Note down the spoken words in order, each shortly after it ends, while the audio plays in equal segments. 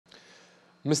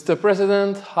Mr.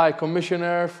 President, High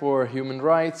Commissioner for Human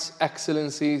Rights,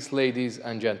 Excellencies, ladies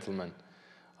and gentlemen,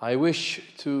 I wish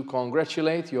to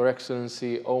congratulate Your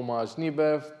Excellency Omar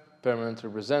Znibev, Permanent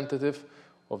Representative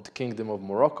of the Kingdom of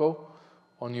Morocco,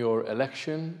 on your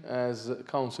election as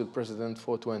Council President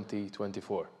for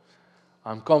 2024.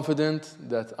 I'm confident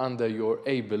that under your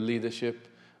able leadership,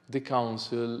 the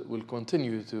Council will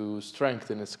continue to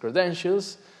strengthen its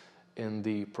credentials in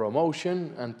the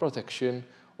promotion and protection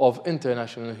of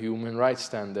international human rights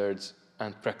standards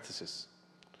and practices.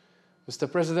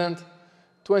 Mr. President,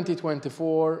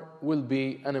 2024 will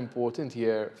be an important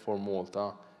year for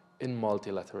Malta in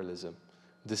multilateralism.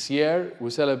 This year,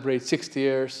 we celebrate 60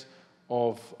 years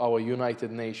of our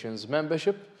United Nations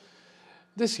membership.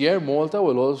 This year, Malta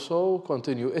will also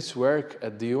continue its work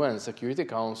at the UN Security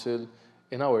Council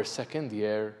in our second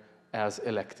year as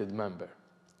elected member.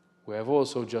 We have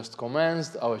also just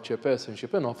commenced our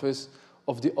chairpersonship in office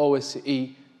of the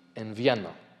OSCE in Vienna.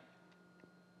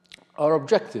 Our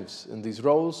objectives in these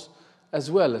roles, as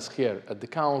well as here at the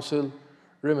Council,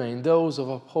 remain those of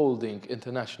upholding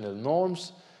international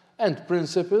norms and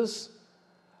principles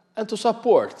and to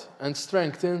support and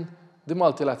strengthen the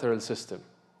multilateral system.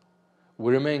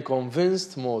 We remain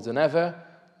convinced more than ever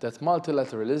that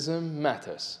multilateralism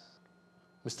matters.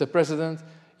 Mr. President,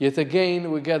 yet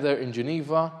again we gather in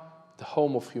Geneva, the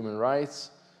home of human rights,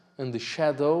 in the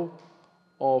shadow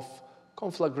of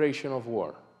conflagration of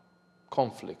war,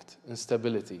 conflict,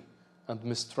 instability, and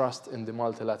mistrust in the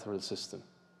multilateral system.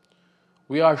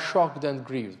 We are shocked and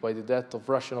grieved by the death of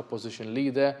Russian opposition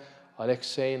leader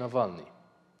Alexei Navalny.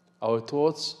 Our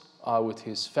thoughts are with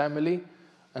his family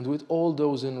and with all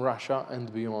those in Russia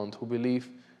and beyond who believe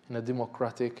in a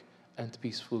democratic and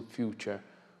peaceful future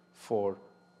for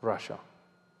Russia.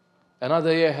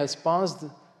 Another year has passed,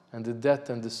 and the death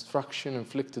and destruction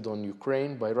inflicted on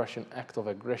Ukraine by Russian act of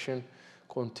aggression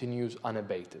continues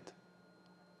unabated.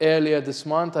 Earlier this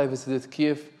month, I visited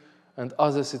Kiev and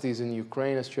other cities in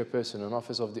Ukraine as chairperson in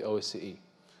office of the OSCE.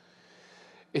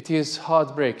 It is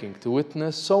heartbreaking to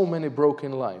witness so many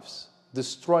broken lives,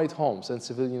 destroyed homes and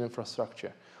civilian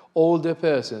infrastructure, older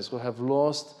persons who have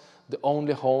lost the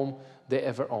only home they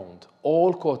ever owned,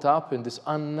 all caught up in this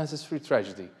unnecessary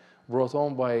tragedy brought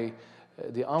on by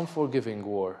the unforgiving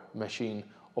war machine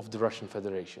of the Russian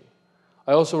Federation.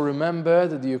 I also remember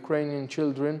that the Ukrainian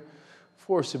children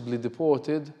forcibly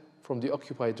deported from the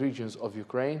occupied regions of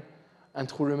Ukraine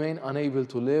and who remain unable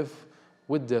to live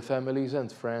with their families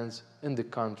and friends in the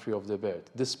country of their birth,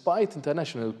 despite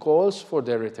international calls for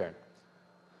their return.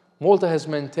 Malta has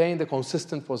maintained a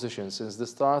consistent position since the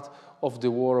start of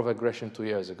the war of aggression 2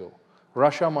 years ago.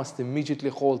 Russia must immediately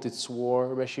halt its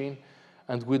war machine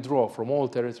and withdraw from all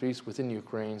territories within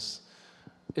Ukraine's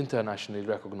internationally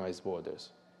recognized borders.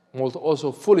 Malta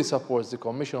also fully supports the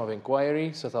Commission of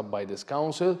Inquiry set up by this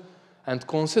Council and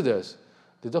considers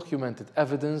the documented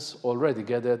evidence already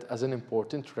gathered as an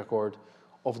important record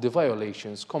of the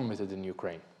violations committed in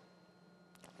Ukraine.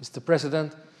 Mr.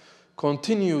 President,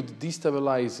 continued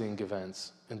destabilizing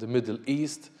events in the Middle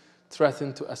East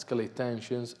threaten to escalate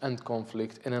tensions and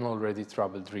conflict in an already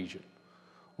troubled region.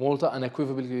 Malta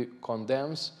unequivocally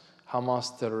condemns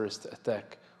Hamas' terrorist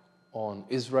attack on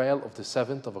Israel of the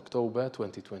 7th of October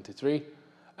 2023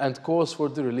 and calls for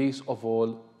the release of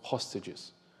all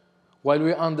hostages. While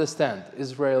we understand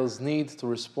Israel's need to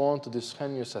respond to this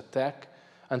heinous attack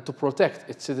and to protect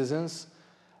its citizens,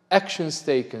 actions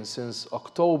taken since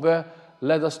October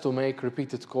led us to make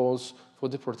repeated calls for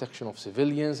the protection of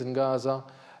civilians in Gaza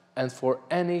and for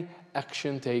any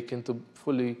action taken to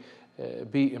fully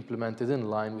be implemented in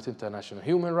line with international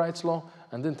human rights law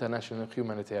and international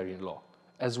humanitarian law,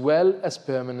 as well as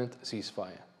permanent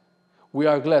ceasefire. We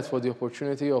are glad for the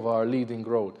opportunity of our leading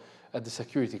role at the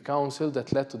Security Council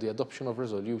that led to the adoption of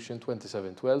Resolution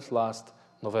 2712 last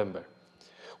November.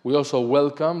 We also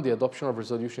welcome the adoption of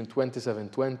Resolution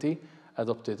 2720,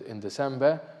 adopted in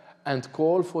December, and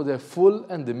call for their full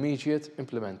and immediate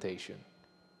implementation.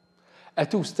 A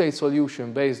two-state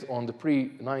solution based on the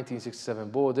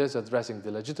pre-1967 borders addressing the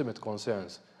legitimate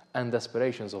concerns and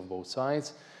aspirations of both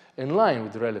sides, in line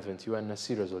with the relevant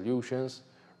UNSC resolutions,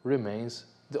 remains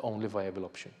the only viable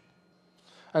option.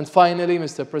 And finally,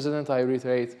 Mr. President, I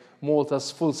reiterate Malta's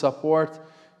full support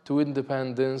to the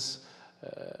independence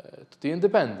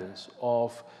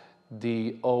of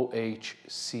the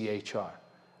OHCHR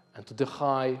and to the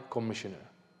High Commissioner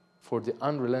for the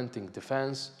unrelenting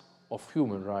defense of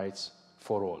human rights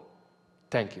for all.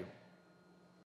 Thank you.